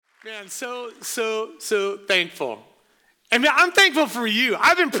Man, so thankful. And man, I'm thankful for you.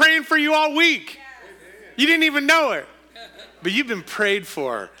 I've been praying for you all week. You didn't even know it, but you've been prayed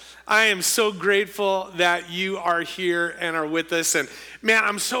for. I am so grateful that you are here and are with us. And man,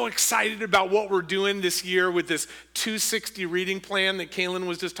 I'm so excited about what we're doing this year with this 260 reading plan that Kaylin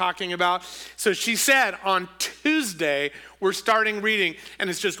was just talking about. So she said on Tuesday, we're starting reading, and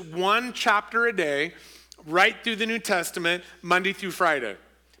it's just one chapter a day, right through the New Testament, Monday through Friday.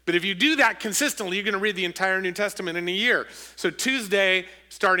 But if you do that consistently, you're going to read the entire New Testament in a year. So Tuesday,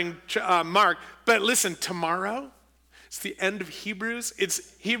 starting Mark. But listen, tomorrow, it's the end of Hebrews.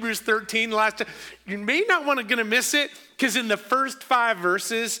 It's Hebrews 13. You may not want to miss it, because in the first 5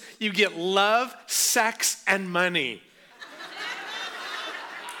 verses, you get love, sex, and money.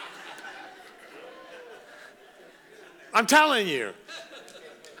 I'm telling you.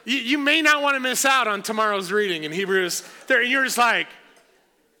 You may not want to miss out on tomorrow's reading in Hebrews 13. You're just like,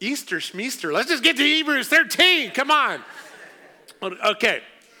 Easter schmeaster. Let's just get to Hebrews 13. Come on. Okay.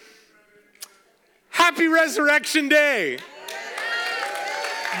 Happy Resurrection Day.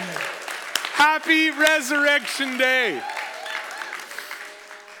 Happy Resurrection Day.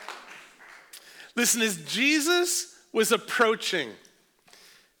 Listen, as Jesus was approaching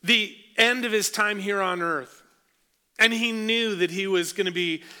the end of his time here on earth, and he knew that he was going to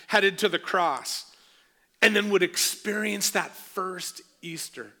be headed to the cross, and then would experience that first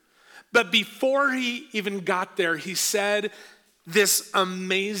Easter. But before he even got there, he said this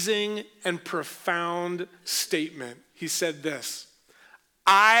amazing and profound statement. He said this: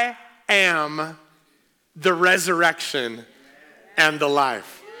 I am the resurrection and the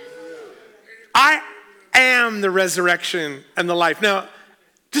life. I am the resurrection and the life. Now,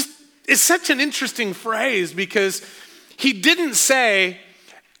 it's such an interesting phrase, because he didn't say,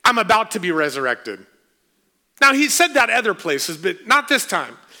 I'm about to be resurrected. Now, he said that other places, but not this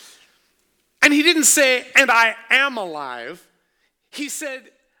time. And he didn't say, and I am alive. He said,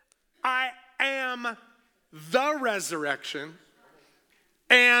 I am the resurrection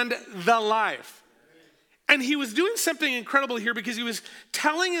and the life. And he was doing something incredible here, because he was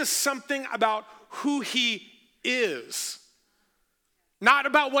telling us something about who he is. Not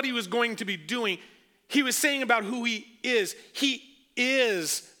about what he was going to be doing. He was saying about who he is. He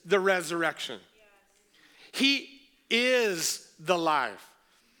is the resurrection. He is the life.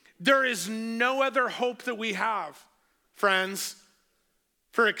 There is no other hope that we have, friends,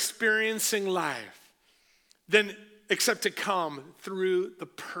 for experiencing life than except to come through the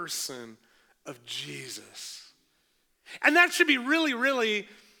person of Jesus. And that should be really, really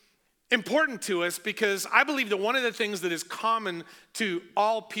important to us, because I believe that one of the things that is common to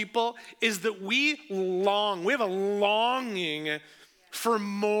all people is that we have a longing for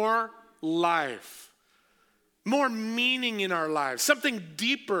more life, more meaning in our lives, something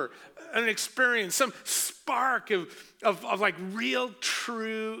deeper, an experience, some spark of like real,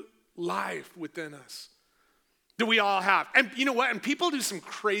 true life within us that we all have. And you know what? And people do some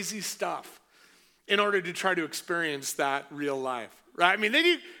crazy stuff in order to try to experience that real life, right? I mean, they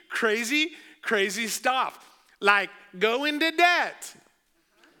do crazy stuff, like go into debt.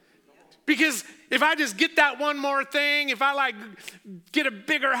 Because if I just get that one more thing, if I like get a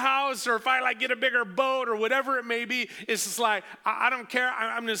bigger house, or if I like get a bigger boat, or whatever it may be, it's just like, I don't care.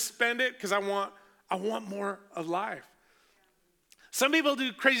 I'm going to spend it because I want more of life. Some people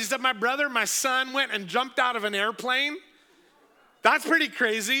do crazy stuff. My son went and jumped out of an airplane. That's pretty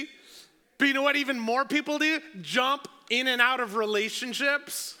crazy. But you know what even more people do? Jump in and out of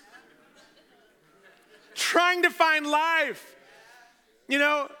relationships. Trying to find life,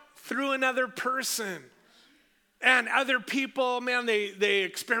 through another person. And other people, man, they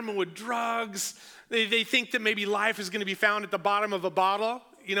experiment with drugs. They think that maybe life is going to be found at the bottom of a bottle.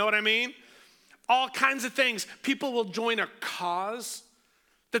 You know what I mean? All kinds of things. People will join a cause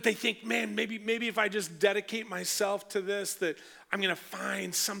that they think, man, maybe if I just dedicate myself to this, that I'm going to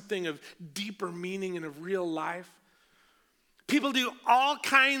find something of deeper meaning and of real life. People do all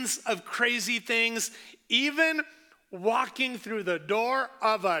kinds of crazy things, even walking through the door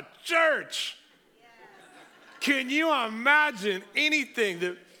of a church. Can you imagine anything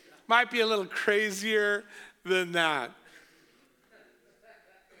that might be a little crazier than that?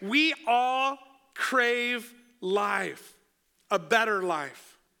 We all crave life, a better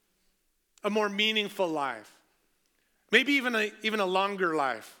life, a more meaningful life, maybe even a longer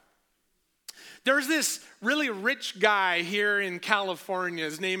life. There's this really rich guy here in California.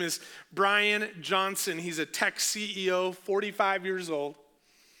 His name is Brian Johnson. He's a tech CEO, 45 years old.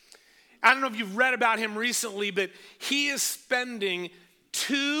 I don't know if you've read about him recently, but he is spending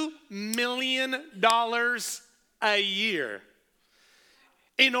 $2 million a year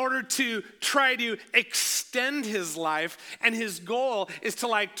in order to try to extend his life. And his goal is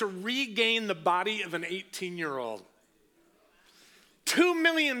to regain the body of an 18-year-old. $2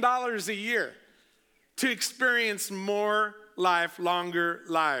 million a year to experience more life, longer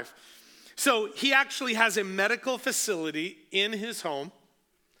life. So he actually has a medical facility in his home.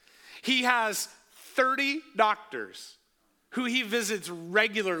 He has 30 doctors who he visits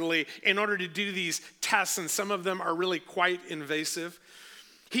regularly in order to do these tests, and some of them are really quite invasive.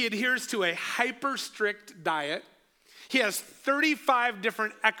 He adheres to a hyper-strict diet. He has 35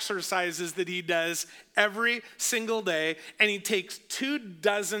 different exercises that he does every single day, and he takes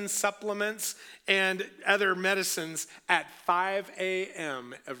 24 supplements and other medicines at 5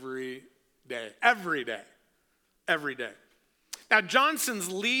 a.m. every day. Every day. Every day. Now, Johnson's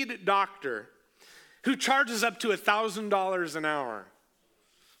lead doctor, who charges up to $1,000 an hour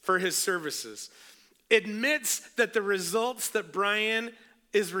for his services, admits that the results that Brian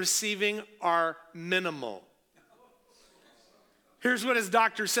is receiving are minimal. Here's what his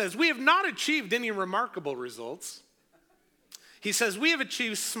doctor says. We have not achieved any remarkable results. He says, we have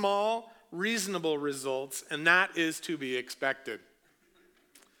achieved small, reasonable results, and that is to be expected.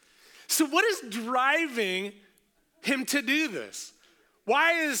 So what is driving him to do this?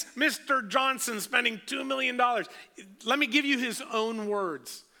 Why is Mr. Johnson spending $2 million? Let me give you his own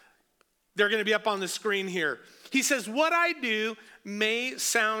words. They're going to be up on the screen here. He says, what I do may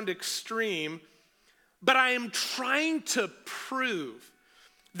sound extreme, but I am trying to prove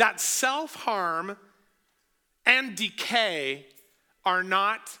that self-harm and decay are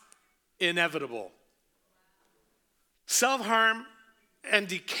not inevitable. Self-harm and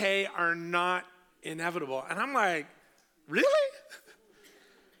decay are not inevitable. And I'm like, really?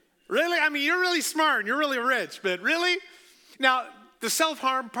 Really? I mean, you're really smart and you're really rich, but really? Now, the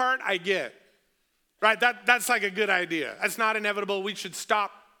self-harm part, I get. Right? That's like a good idea. That's not inevitable. We should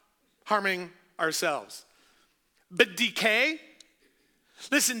stop harming ourselves. But decay?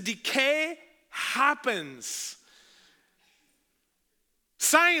 Listen, decay happens.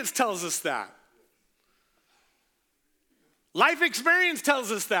 Science tells us that. Life experience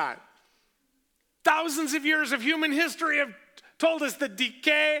tells us that. Thousands of years of human history have told us that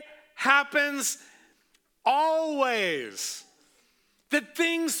decay happens always. That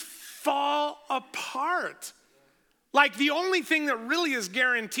things fall apart. Like the only thing that really is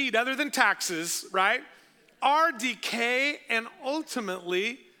guaranteed other than taxes, right, are decay and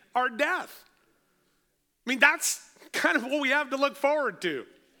ultimately our death. I mean, that's kind of what we have to look forward to.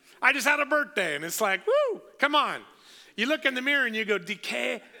 I just had a birthday and it's like, woo, come on. You look in the mirror and you go,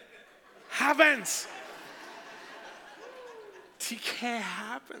 decay happens. Decay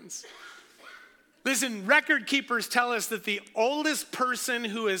happens. Listen, record keepers tell us that the oldest person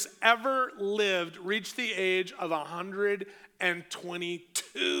who has ever lived reached the age of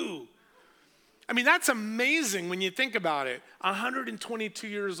 122. I mean, that's amazing when you think about it. 122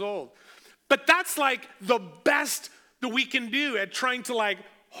 years old. But that's like the best that we can do at trying to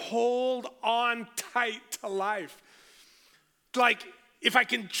hold on tight to life. Like, if I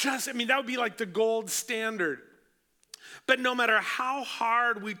can that would be like the gold standard. But no matter how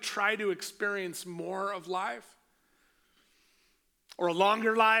hard we try to experience more of life or a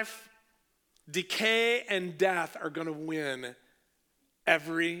longer life, decay and death are going to win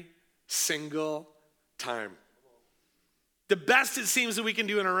every single time. The best it seems that we can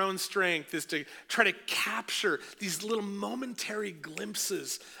do in our own strength is to try to capture these little momentary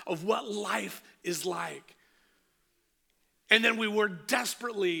glimpses of what life is like. And then we work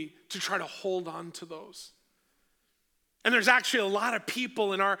desperately to try to hold on to those. And there's actually a lot of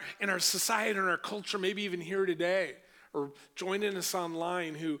people in our society, in our culture, maybe even here today, or joining us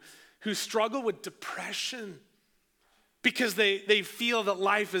online, who struggle with depression because they feel that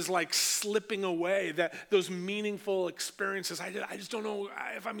life is like slipping away, that those meaningful experiences, I just don't know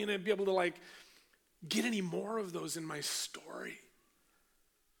if I'm going to be able to get any more of those in my story.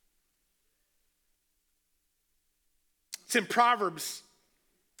 It's in Proverbs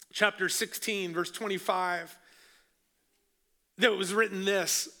chapter 16, verse 25. That was written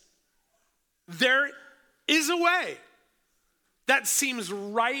this: there is a way that seems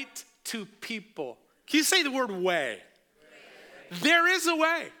right to people. Can you say the word way? There is a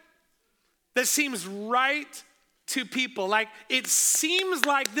way that seems right to people. Like, it seems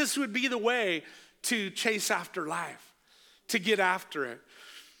like this would be the way to chase after life, to get after it.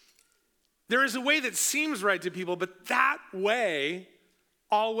 There is a way that seems right to people, but that way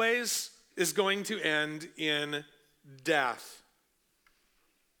always is going to end in death.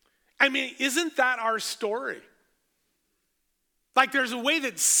 I mean, isn't that our story? Like, there's a way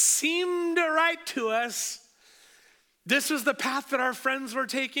that seemed right to us, This was the path that our friends were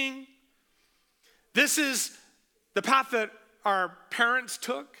taking. This is the path that our parents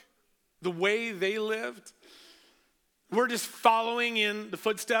took, the way they lived. We're just following in the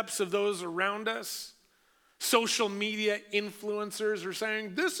footsteps of those around us. Social media influencers are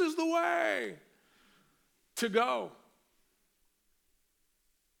saying, this is the way to go.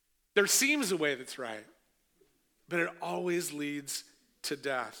 There seems a way that's right, but it always leads to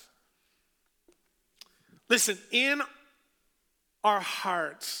death. Listen, in our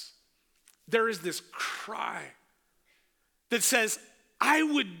hearts, there is this cry that says, I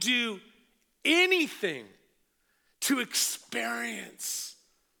would do anything to experience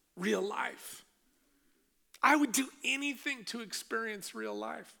real life. I would do anything to experience real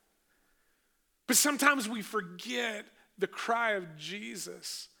life. But sometimes we forget the cry of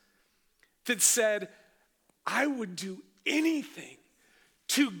Jesus that said, I would do anything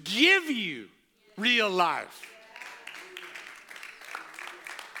to give you real life.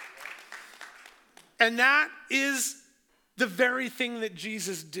 And that is the very thing that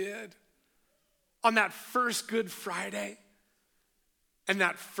Jesus did on that first Good Friday and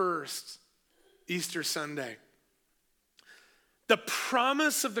that first Easter Sunday. The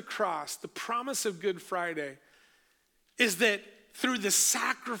promise of the cross, the promise of Good Friday, is that through the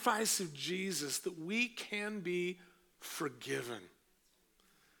sacrifice of Jesus that we can be forgiven.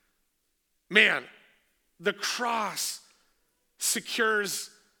 Man, the cross secures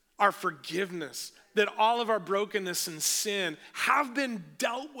our forgiveness, that all of our brokenness and sin have been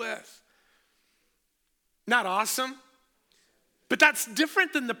dealt with. Not awesome? But that's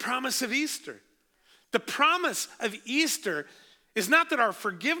different than the promise of Easter. The promise of Easter is not that our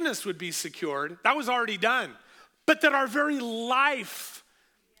forgiveness would be secured, that was already done, but that our very life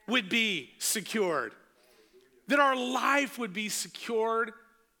would be secured. That our life would be secured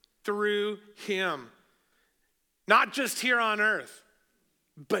through him. Not just here on earth,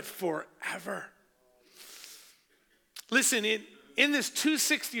 but forever. Listen, in this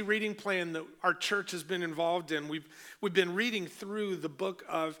 260 reading plan that our church has been involved in, we've been reading through the book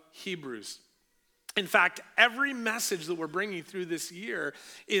of Hebrews. In fact, every message that we're bringing through this year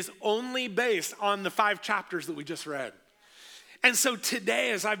is only based on the 5 chapters that we just read. And so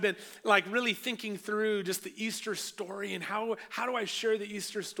today, as I've been really thinking through just the Easter story and how do I share the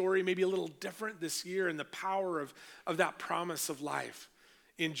Easter story maybe a little different this year and the power of that promise of life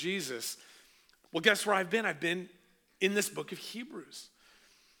in Jesus. Well, guess where I've been? I've been in this book of Hebrews.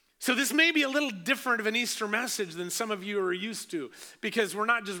 So this may be a little different of an Easter message than some of you are used to, because we're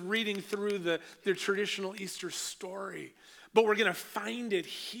not just reading through the traditional Easter story, but we're going to find it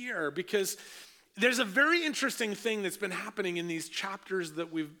here because there's a very interesting thing that's been happening in these chapters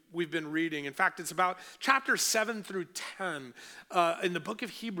that we've been reading. In fact, it's about chapters 7 through 10 in the book of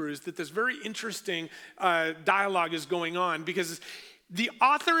Hebrews that this very interesting dialogue is going on, because the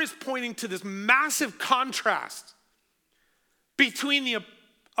author is pointing to this massive contrast between the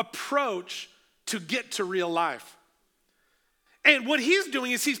approach to get to real life. And what he's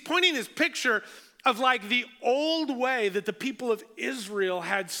doing is he's pointing this picture of like the old way that the people of Israel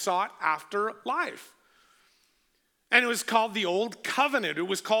had sought after life. And it was called the Old Covenant. It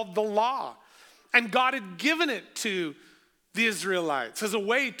was called the law. And God had given it to the Israelites as a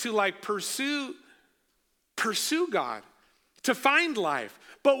way to like pursue God, to find life.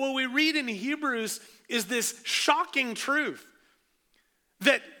 But what we read in Hebrews is this shocking truth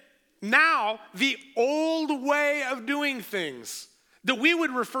that now the old way of doing things that we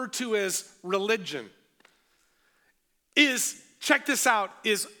would refer to as religion is, check this out,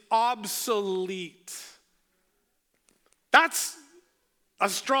 is obsolete. That's a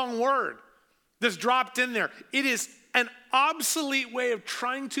strong word that's dropped in there. It is an obsolete way of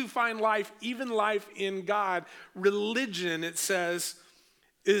trying to find life, even life in God. Religion, it says,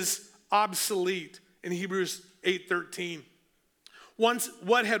 is obsolete in Hebrews 8:13.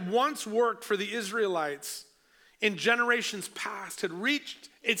 What had once worked for the Israelites in generations past had reached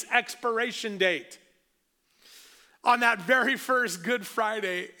its expiration date on that very first Good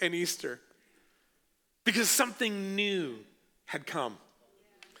Friday and Easter, because something new had come.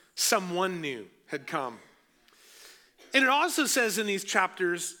 Someone new had come. And it also says in these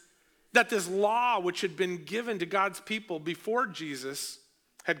chapters that this law, which had been given to God's people before Jesus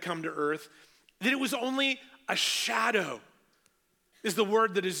had come to earth, that it was only a shadow, is the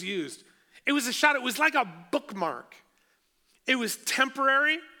word that is used. It was a shadow. It was like a bookmark. It was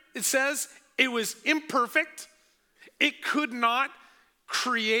temporary, it says. It was imperfect. It could not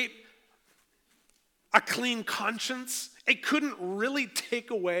create a clean conscience. It couldn't really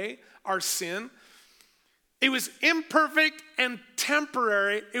take away our sin. It was imperfect and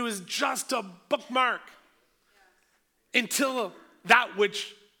temporary. It was just a bookmark. until that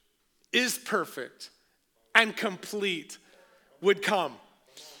which is perfect and complete would come.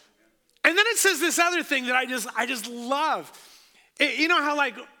 And then it says this other thing that I just love. You know how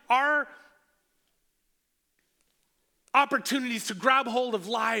like our opportunities to grab hold of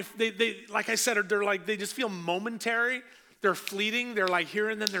life, they like I said, they're like, they just feel momentary. They're fleeting. They're like here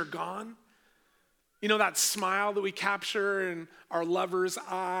and then they're gone. You know, that smile that we capture in our lover's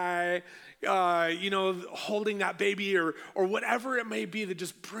eye, holding that baby or whatever it may be that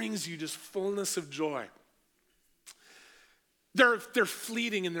just brings you just fullness of joy. They're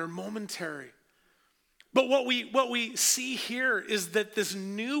fleeting and they're momentary. But what we see here is that this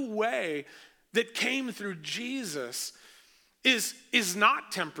new way that came through Jesus is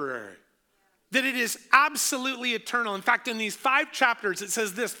not temporary. That it is absolutely eternal. In fact, in these 5 chapters, it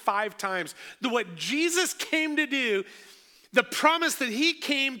says this 5 times. That what Jesus came to do, the promise that he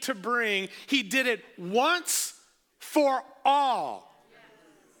came to bring, he did it once for all.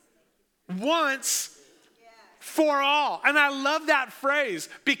 Once for all. And I love that phrase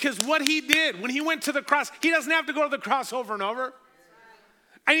because what he did when he went to the cross, he doesn't have to go to the cross over and over.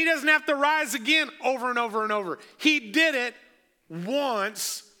 And he doesn't have to rise again over and over and over. He did it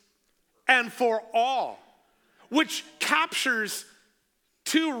once and for all, which captures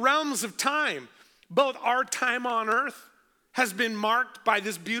 2 realms of time. Both our time on earth has been marked by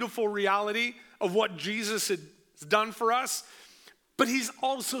this beautiful reality of what Jesus has done for us, but he's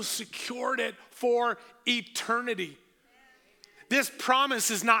also secured it for eternity. This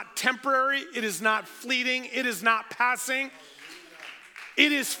promise is not temporary, it is not fleeting, it is not passing.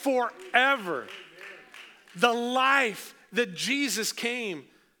 It is forever. The life that Jesus came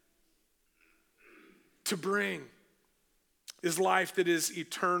to bring is life that is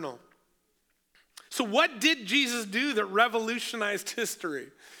eternal. So what did Jesus do that revolutionized history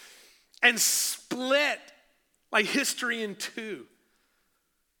and split like history in 2?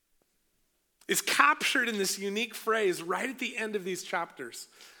 It's captured in this unique phrase right at the end of these chapters,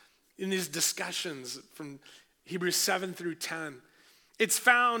 in these discussions from Hebrews 7 through 10. It's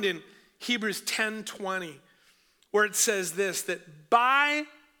found in Hebrews 10:20, where it says this, that by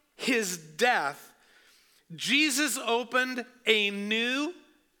his death, Jesus opened a new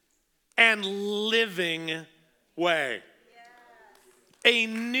and living way. A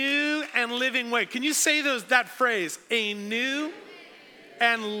new and living way. Can you say that phrase? A new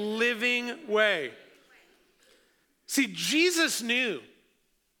and living way. See, Jesus knew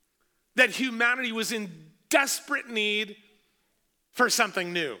that humanity was in desperate need for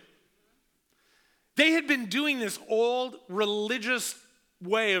something new. They had been doing this old religious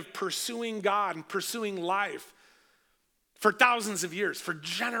way of pursuing God and pursuing life for thousands of years, for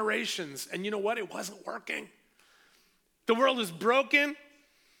generations. And you know what? It wasn't working. The world was broken.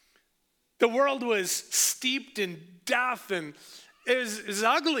 The world was steeped in death and it was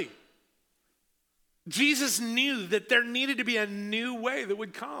ugly. Jesus knew that there needed to be a new way that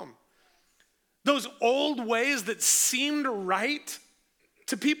would come. Those old ways that seemed right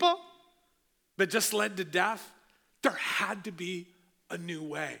to people, but just led to death, there had to be a new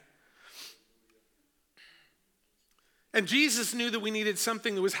way. And Jesus knew that we needed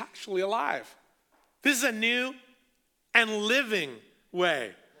something that was actually alive. This is a new and living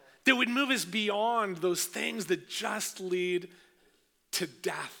way that would move us beyond those things that just lead to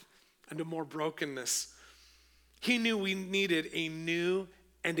death and to more brokenness. He knew we needed a new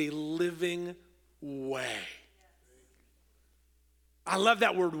and a living way. I love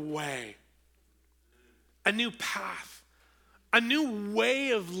that word way. A new path, a new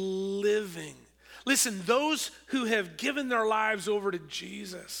way of living. Listen, those who have given their lives over to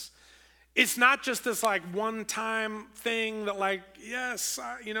Jesus, it's not just this like one-time thing that like, yes,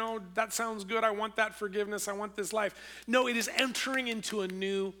 that sounds good. I want that forgiveness. I want this life. No, it is entering into a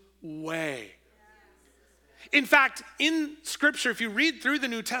new way. In fact, in Scripture, if you read through the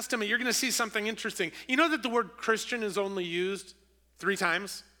New Testament, you're going to see something interesting. You know that the word Christian is only used 3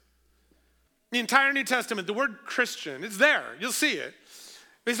 times? The entire New Testament, the word Christian, it's there. You'll see it.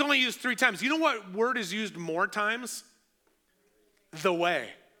 It's only used 3 times. You know what word is used more times? The way.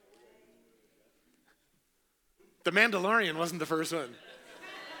 The Mandalorian wasn't the first one.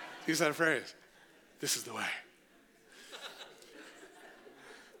 He said a phrase. This is the way.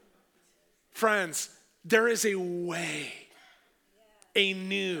 Friends, there is a way, a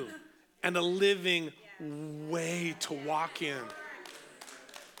new and a living way to walk in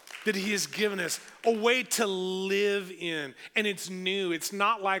that he has given us, a way to live in. And it's new. It's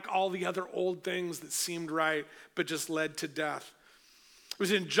not like all the other old things that seemed right but just led to death. It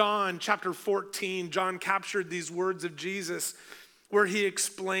was in John chapter 14. John captured these words of Jesus where he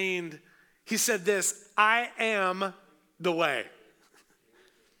explained, he said this, I am the way,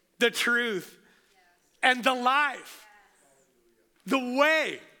 the truth, and the life. The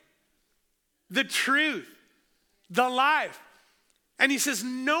way, the truth, the life. And he says,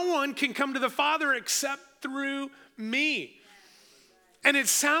 no one can come to the Father except through me. And it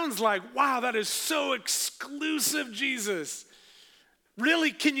sounds like, wow, that is so exclusive, Jesus.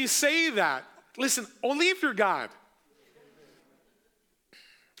 Really, can you say that? Listen, only if you're God.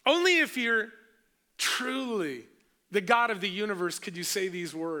 Only if you're truly the God of the universe could you say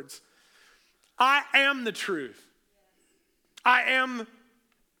these words. I am the truth. I am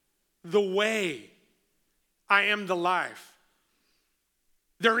the way. I am the life.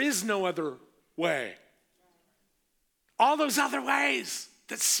 There is no other way. All those other ways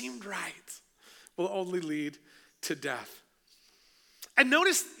that seemed right will only lead to death. And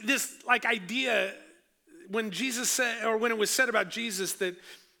notice this idea when Jesus said, or when it was said about Jesus that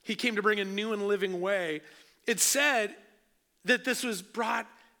he came to bring a new and living way, it said that this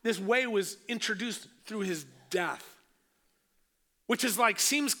way was introduced through his death. Which is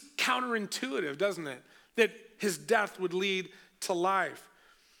seems counterintuitive, doesn't it? That his death would lead to life.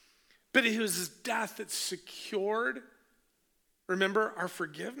 But it was his death that secured, remember, our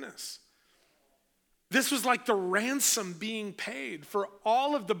forgiveness. This was like the ransom being paid for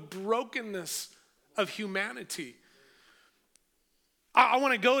all of the brokenness of humanity. I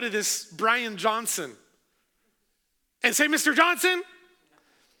want to go to this Brian Johnson and say, Mr. Johnson,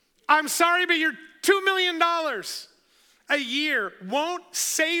 I'm sorry, but your $2 million a year won't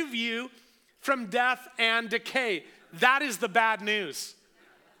save you from death and decay. That is the bad news.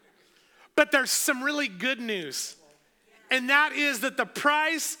 But there's some really good news. And that is that the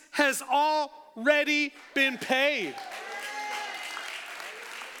price has already been paid.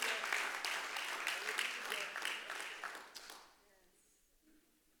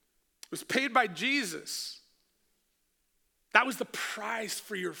 It was paid by Jesus. That was the price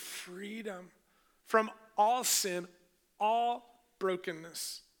for your freedom from all sin, all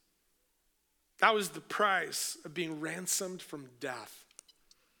brokenness. That was the price of being ransomed from death.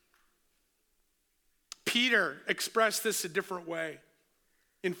 Peter expressed this a different way.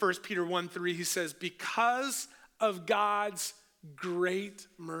 In 1 Peter 1:3, he says, because of God's great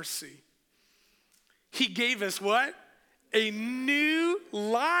mercy, he gave us what? A new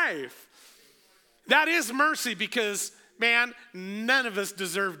life. That is mercy because, man, none of us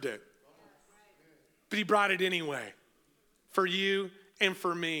deserved it. But he brought it anyway. For you and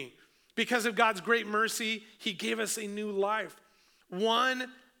for me. Because of God's great mercy, he gave us a new life. One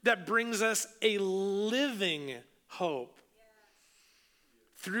that brings us a living hope.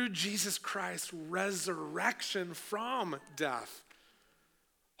 Through Jesus Christ's resurrection from death.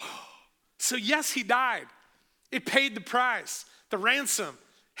 So yes, he died. It paid the price. The ransom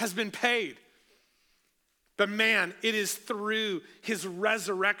has been paid. But man, it is through his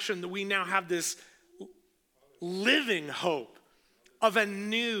resurrection that we now have this living hope of a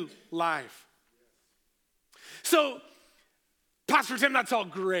new life. So, Pastor Tim, that's all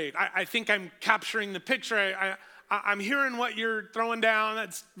great. I think I'm capturing the picture. I'm hearing what you're throwing down.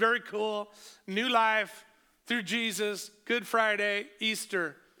 That's very cool. New life through Jesus, Good Friday,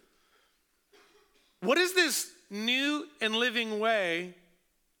 Easter. What does this new and living way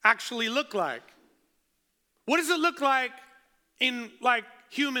actually look like? What does it look like in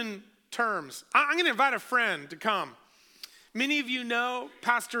human terms? I'm going to invite a friend to come. Many of you know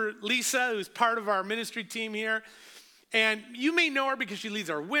Pastor Lisa, who's part of our ministry team here. And you may know her because she leads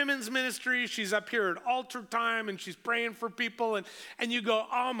our women's ministry. She's up here at altar time and she's praying for people. And you go,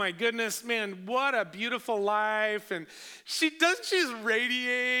 oh my goodness, man, what a beautiful life. And doesn't she just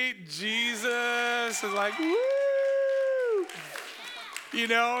radiate Jesus? And woo! You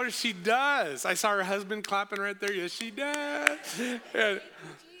know, she does. I saw her husband clapping right there. Yes, she does. And,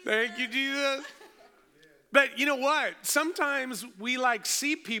 thank you, Jesus. But you know what? Sometimes we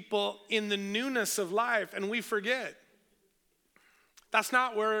see people in the newness of life and we forget. That's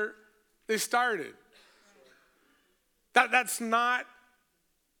not where they started. That's not,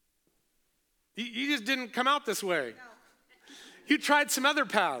 you just didn't come out this way. No. You tried some other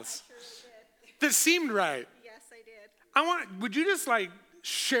paths that seemed right. Yes, I did. Would you just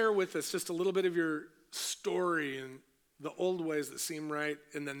share with us just a little bit of your story and the old ways that seem right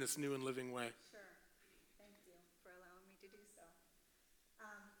and then this new and living way? Sure. Thank you for allowing me to do so.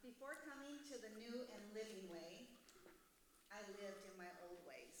 Before coming to the new and living way, I lived in my old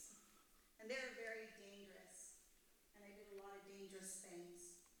ways. And they were very dangerous. And I did a lot of dangerous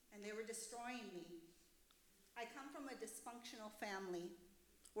things. And they were destroying me. I come from a dysfunctional family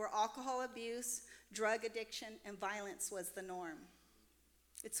where alcohol abuse, drug addiction, and violence was the norm.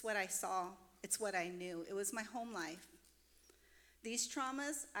 It's what I saw. It's what I knew. It was my home life. These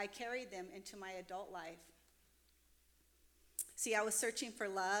traumas, I carried them into my adult life. See, I was searching for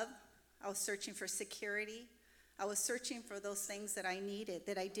love. I was searching for security. I was searching for those things that I needed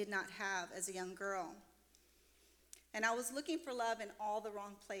that I did not have as a young girl. And I was looking for love in all the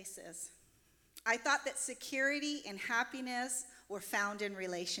wrong places. I thought that security and happiness were found in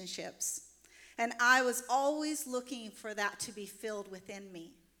relationships. And I was always looking for that to be filled within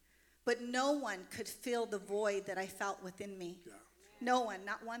me. But no one could fill the void that I felt within me. Yeah. No one,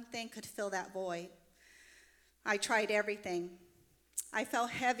 not one thing could fill that void. I tried everything. I fell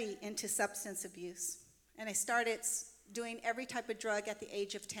heavy into substance abuse. And I started doing every type of drug at the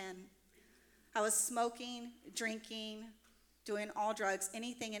age of 10. I was smoking, drinking, doing all drugs,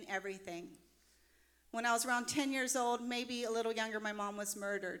 anything and everything. When I was around 10 years old, maybe a little younger, my mom was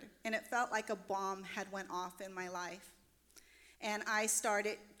murdered. And it felt like a bomb had went off in my life. And I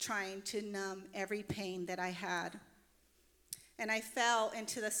started trying to numb every pain that I had. And I fell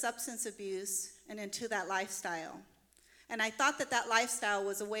into the substance abuse and into that lifestyle. And I thought that that lifestyle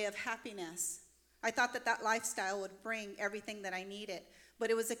was a way of happiness. I thought that that lifestyle would bring everything that I needed.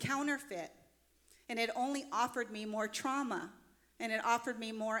 But it was a counterfeit. And it only offered me more trauma. And it offered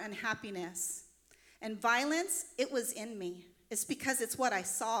me more unhappiness. And violence, it was in me. It's because it's what I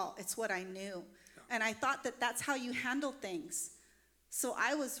saw. It's what I knew. And I thought that that's how you handle things. So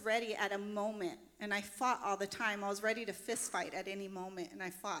I was ready at a moment, and I fought all the time. I was ready to fist fight at any moment, and I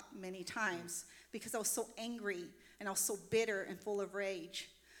fought many times because I was so angry, and I was so bitter and full of rage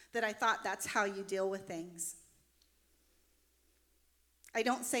that I thought that's how you deal with things. I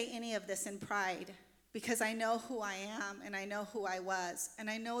don't say any of this in pride because I know who I am, and I know who I was, and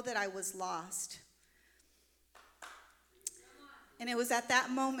I know that I was lost. And it was at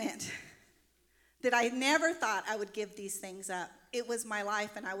that moment that I never thought I would give these things up. It was my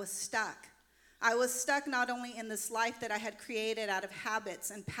life, and I was stuck. I was stuck not only in this life that I had created out of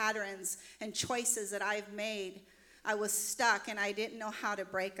habits and patterns and choices that I've made. I was stuck, and I didn't know how to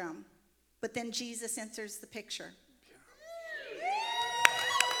break them. But then Jesus enters the picture.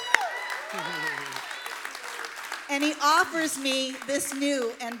 And he offers me this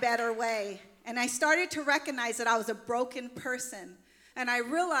new and better way. And I started to recognize that I was a broken person. And I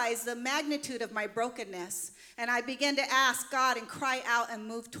realized the magnitude of my brokenness. And I began to ask God and cry out and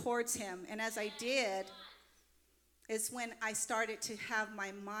move towards him. And as I did, is when I started to have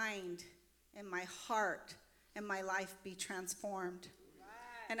my mind and my heart and my life be transformed.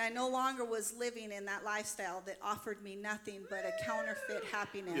 And I no longer was living in that lifestyle that offered me nothing but a counterfeit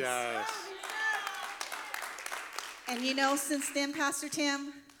happiness. Yes. And you know, since then, Pastor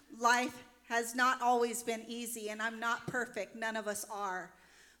Tim, life has not always been easy, and I'm not perfect. None of us are.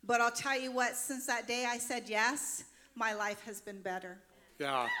 But I'll tell you what, since that day I said yes, my life has been better.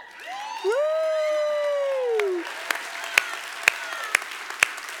 Yeah. Woo!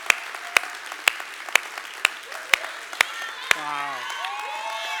 Wow.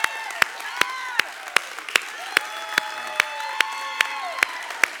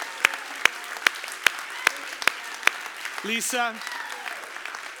 Lisa,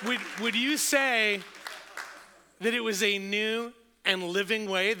 would you say that it was a new and living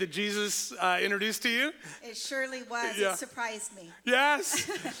way that Jesus introduced to you? It surely was. Yeah. It surprised me. Yes.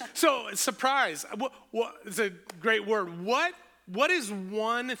 So, surprise. It's a great word. What is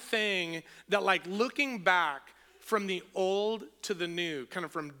one thing that, like, looking back from the old to the new, kind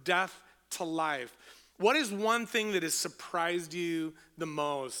of from death to life, what is one thing that has surprised you the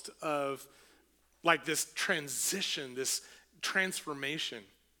most of, like, this transition, this transformation?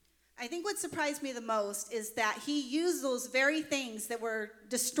 I think what surprised me the most is that he used those very things that were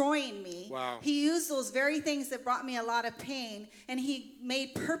destroying me. Wow. He used those very things that brought me a lot of pain, and he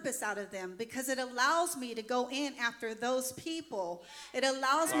made purpose out of them because it allows me to go in after those people. It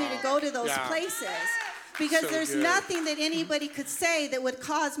allows me to go to those places because there's nothing that anybody could say that would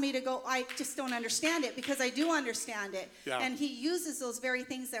cause me to go, I just don't understand it, because I do understand it. Yeah. And he uses those very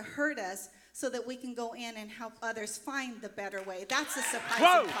things that hurt us so that we can go in and help others find the better way. That's the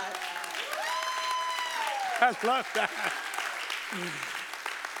surprising part. I love that.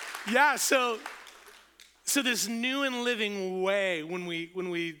 Yeah, so this new and living way, when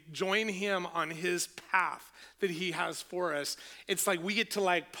we join him on his path that he has for us, it's like we get to,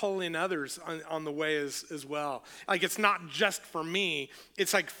 like, pull in others on the way as well. Like, it's not just for me,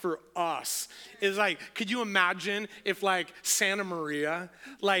 it's like for us. It's like, could you imagine if, like, Santa Maria,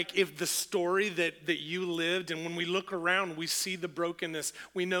 like, if the story that you lived, and when we look around, we see the brokenness,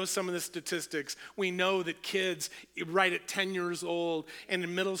 we know some of the statistics, we know that kids right at 10 years old and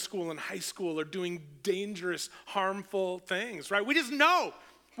in middle school and high school are doing dangerous, harmful things, right? We just know.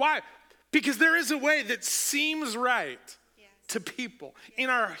 Why? Because there is a way that seems right to people in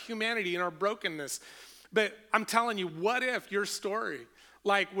our humanity, in our brokenness. But I'm telling you, what if your story,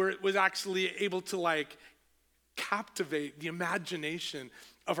 was actually able to captivate the imagination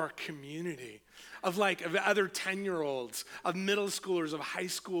of our community, of other 10-year-olds, of middle schoolers, of high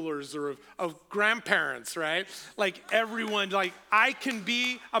schoolers, or of grandparents, right? Everyone, I can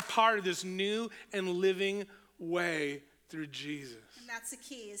be a part of this new and living way through Jesus. And that's the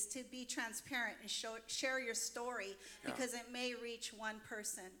key, is to be transparent and share your story, because it may reach one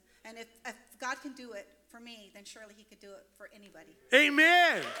person. And if God can do it for me, then surely he could do it for anybody.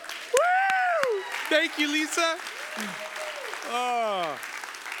 Amen. Woo! Thank you, Lisa. Oh.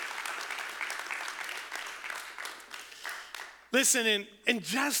 Listen, and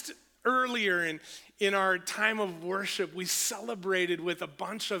just earlier in our time of worship, we celebrated with a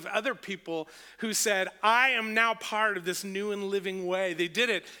bunch of other people who said, I am now part of this new and living way. They did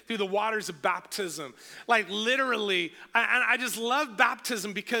it through the waters of baptism. Literally, I just love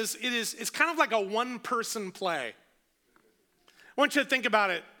baptism because it's kind of like a one-person play. I want you to think about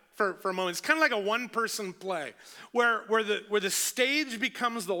it for a moment. It's kind of like a one-person play where the stage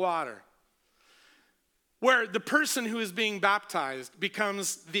becomes the water, where the person who is being baptized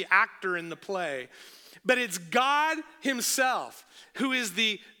becomes the actor in the play. But it's God himself who is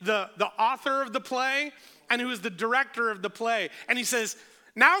the author of the play and who is the director of the play. And he says,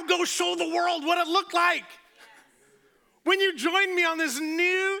 now go show the world what it looked like when you join me on this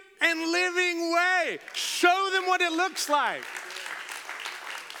new and living way. Show them what it looks like.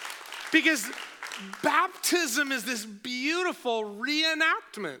 Because baptism is this beautiful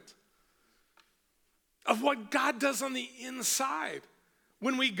reenactment of what God does on the inside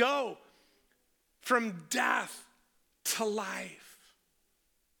when we go from death to life.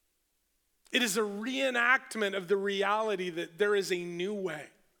 It is a reenactment of the reality that there is a new way.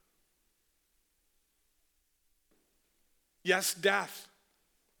 Yes, death.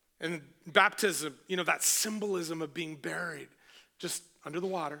 And baptism, that symbolism of being buried just under the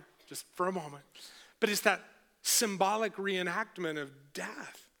water, just for a moment. But it's that symbolic reenactment of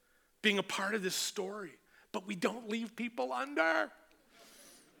death, being a part of this story. But we don't leave people under.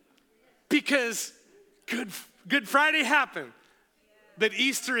 Because Good Friday happened, but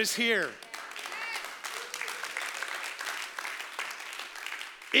Easter is here.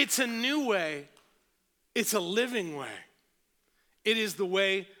 It's a new way. It's a living way. It is the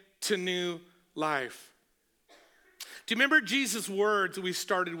way to new life. Do you remember Jesus' words we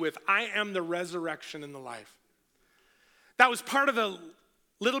started with? I am the resurrection and the life. That was part of a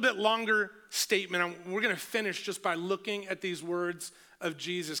little bit longer statement. We're going to finish just by looking at these words of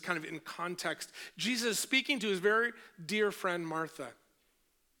Jesus kind of in context. Jesus speaking to his very dear friend Martha.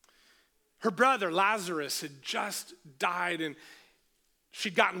 Her brother Lazarus had just died and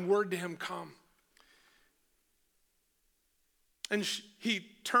she'd gotten word to him, come. And he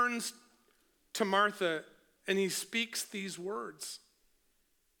turns to Martha and he speaks these words.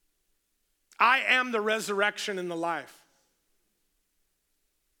 I am the resurrection and the life.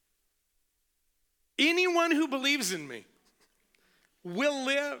 Anyone who believes in me will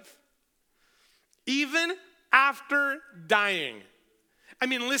live even after dying. I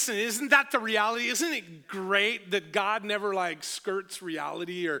mean, listen, isn't that the reality? Isn't it great that God never skirts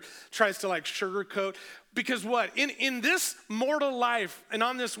reality or tries to sugarcoat? Because what? In this mortal life and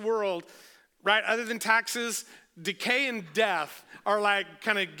on this world, right, other than taxes, decay and death are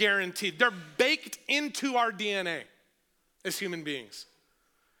kind of guaranteed. They're baked into our DNA as human beings.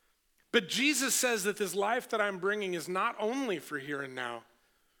 But Jesus says that this life that I'm bringing is not only for here and now,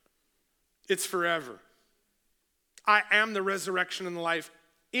 it's forever. I am the resurrection and the life.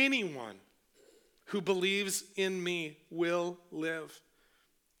 Anyone who believes in me will live,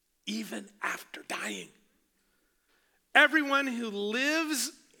 even after dying. Everyone who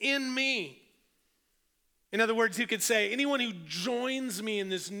lives in me. In other words, you could say, anyone who joins me in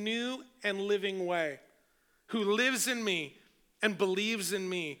this new and living way, who lives in me and believes in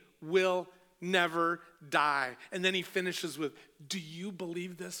me, will never die. And then he finishes with, do you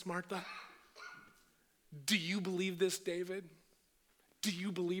believe this, Martha? Do you believe this, David? Do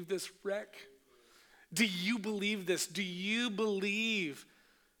you believe this, Rick? Do you believe this? Do you believe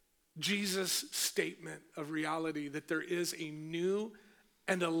Jesus' statement of reality that there is a new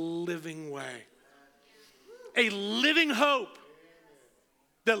and a living way? A living hope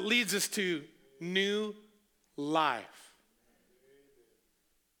that leads us to new life.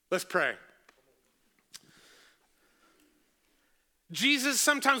 Let's pray. Jesus,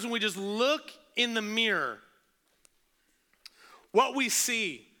 sometimes when we just look in the mirror, what we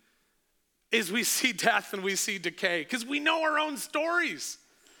see is we see death and we see decay because we know our own stories.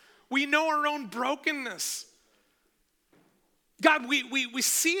 We know our own brokenness. God, we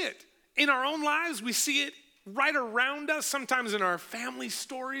see it in our own lives. We see it right around us, sometimes in our family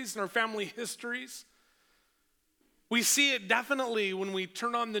stories and our family histories. We see it definitely when we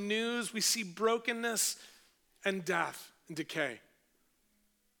turn on the news. We see brokenness and death and decay.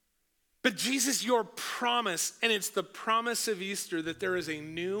 But Jesus, your promise, and it's the promise of Easter that there is a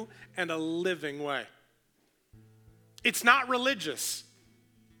new and a living way. It's not religious.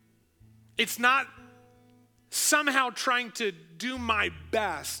 It's not somehow trying to do my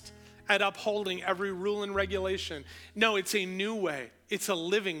best at upholding every rule and regulation. No, it's a new way. It's a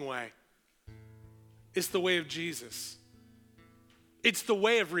living way. It's the way of Jesus. It's the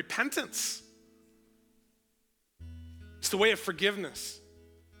way of repentance. It's the way of forgiveness.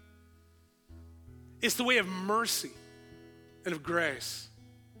 It's the way of mercy and of grace.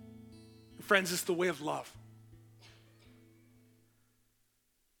 And friends, it's the way of love.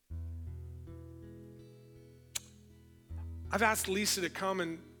 I've asked Lisa to come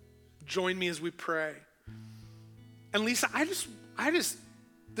and join me as we pray. And Lisa,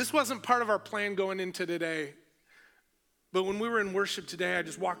 this wasn't part of our plan going into today. But when we were in worship today, I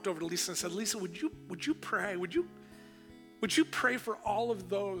just walked over to Lisa and said, Lisa, would you pray? Would you pray for all of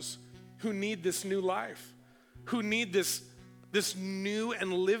those who need this new life, who need this new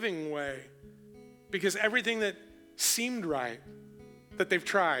and living way? Because everything that seemed right, that they've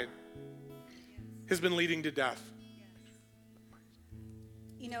tried, has been leading to death.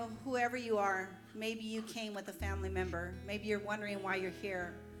 You know, whoever you are, maybe you came with a family member. Maybe you're wondering why you're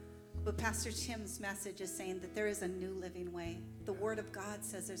here. But Pastor Tim's message is saying that there is a new living way. The Word of God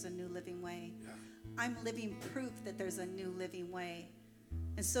says there's a new living way. Yeah. I'm living proof that there's a new living way.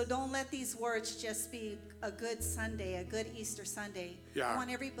 And so don't let these words just be a good Sunday, a good Easter Sunday. Yeah. I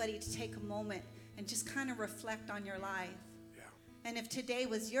want everybody to take a moment and just kind of reflect on your life. Yeah. And if today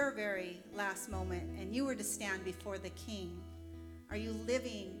was your very last moment and you were to stand before the King, are you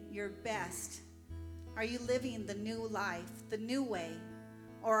living your best? Are you living the new life, the new way?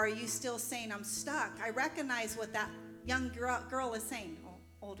 Or are you still saying, I'm stuck? I recognize what that young girl is saying,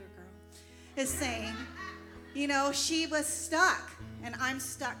 older girl, is saying. You know, she was stuck, and I'm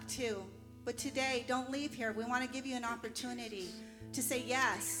stuck too. But today, don't leave here. We want to give you an opportunity to say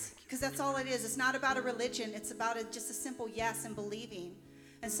yes, because that's all it is. It's not about a religion. It's about just a simple yes and believing.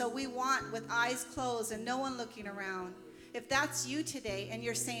 And so we want, with eyes closed and no one looking around, if that's you today and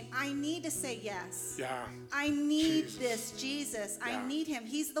you're saying, I need to say yes. Yeah. I need this Jesus. Yeah. I need him.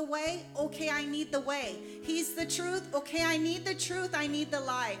 He's the way. Okay, I need the way. He's the truth. Okay, I need the truth. I need the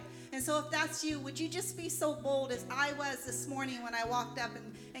life. And so if that's you, would you just be so bold as I was this morning when I walked up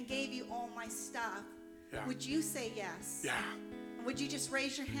and gave you all my stuff? Yeah. Would you say yes? Yeah. And would you just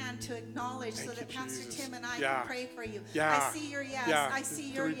raise your hand to acknowledge so that Pastor Tim and I can pray for you? Yeah. I see your yes. Yeah. I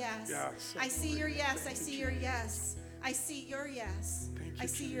see your yes. Yes. I see your yes. I see your yes. I see your yes. I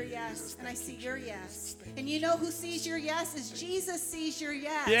see your yes. And I see your yes. And you know who sees your yes? Is Jesus sees your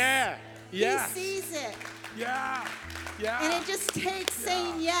yes. Yeah. Yeah. He sees it. Yeah. Yeah. And it just takes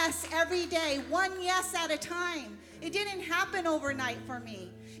saying yes every day, one yes at a time. It didn't happen overnight for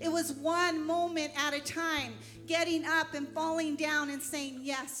me. It was one moment at a time, getting up and falling down and saying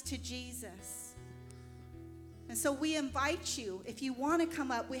yes to Jesus. And so we invite you, if you want to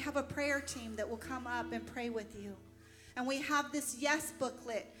come up, we have a prayer team that will come up and pray with you. And we have this yes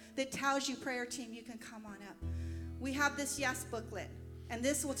booklet that tells you, prayer team, you can come on up. We have this yes booklet, and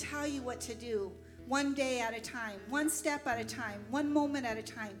this will tell you what to do one day at a time, one step at a time, one moment at a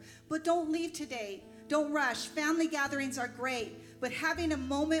time. But don't leave today. Don't rush. Family gatherings are great, but having a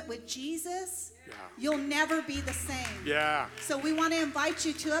moment with Jesus, you'll never be the same. Yeah. So we want to invite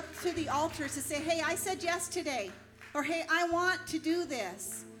you to up to the altar to say, hey, I said yes today. Or, hey, I want to do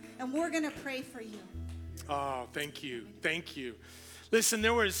this. And we're going to pray for you. Oh, thank you. Thank you. Listen,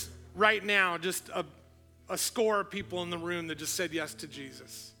 there was right now just a score of people in the room that just said yes to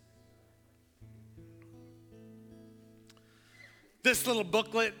Jesus. This little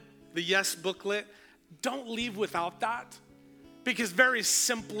booklet, the yes booklet, don't leave without that. Because very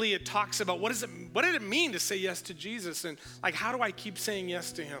simply it talks about what did it mean to say yes to Jesus? And like, how do I keep saying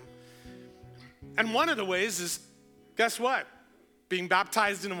yes to him? And one of the ways is, guess what? Being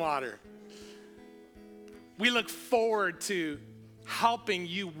baptized in water. We look forward to helping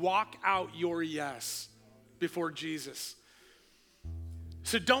you walk out your yes before Jesus.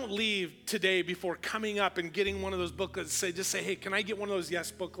 So don't leave today before coming up and getting one of those booklets. Just say, hey, can I get one of those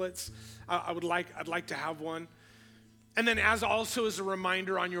yes booklets? I'd like to have one. And then as a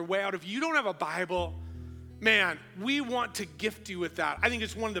reminder on your way out, if you don't have a Bible, man, we want to gift you with that. I think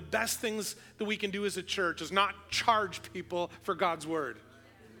it's one of the best things that we can do as a church is not charge people for God's word.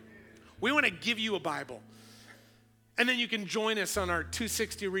 We want to give you a Bible. And then you can join us on our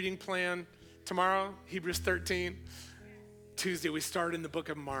 260 reading plan tomorrow, Hebrews 13. Tuesday, we start in the book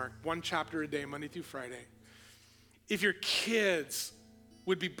of Mark, 1 chapter a day, Monday through Friday. If your kids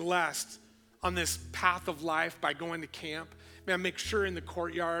would be blessed on this path of life by going to camp, man, make sure in the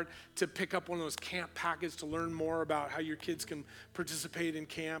courtyard to pick up one of those camp packets to learn more about how your kids can participate in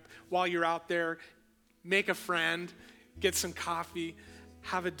camp. While you're out there, make a friend, get some coffee,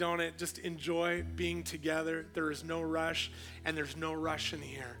 have a donut, just enjoy being together. There is no rush, and there's no rush in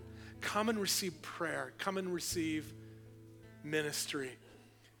here. Come and receive prayer. Come and receive ministry.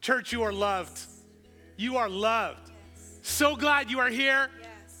 Church, you are loved. You are loved. So glad you are here.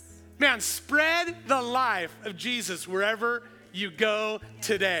 Man, spread the life of Jesus wherever you go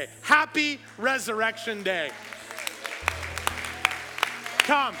today. Happy Resurrection Day.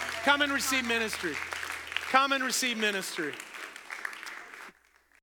 Come and receive ministry. Come and receive ministry.